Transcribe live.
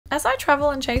As I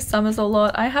travel and chase summers a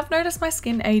lot, I have noticed my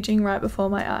skin aging right before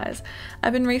my eyes.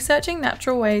 I've been researching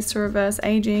natural ways to reverse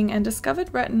aging and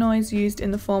discovered retinol is used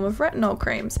in the form of retinol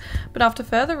creams. But after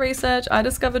further research, I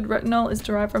discovered retinol is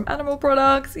derived from animal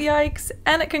products, yikes,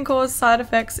 and it can cause side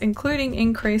effects including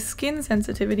increased skin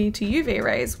sensitivity to UV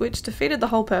rays, which defeated the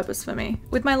whole purpose for me.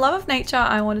 With my love of nature,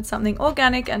 I wanted something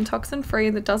organic and toxin-free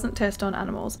that doesn't test on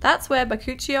animals. That's where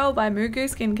Bakuchiol by MooGoo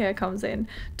Skincare comes in.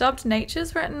 Dubbed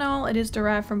nature's retinol, it is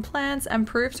derived from plants and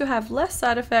proved to have less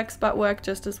side effects but work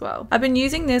just as well. I've been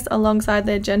using this alongside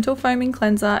their gentle foaming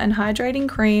cleanser and hydrating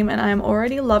cream, and I am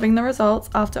already loving the results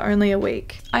after only a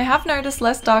week. I have noticed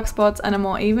less dark spots and a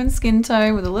more even skin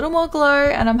tone with a little more glow,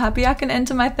 and I'm happy I can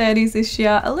enter my 30s this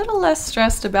year a little less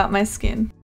stressed about my skin.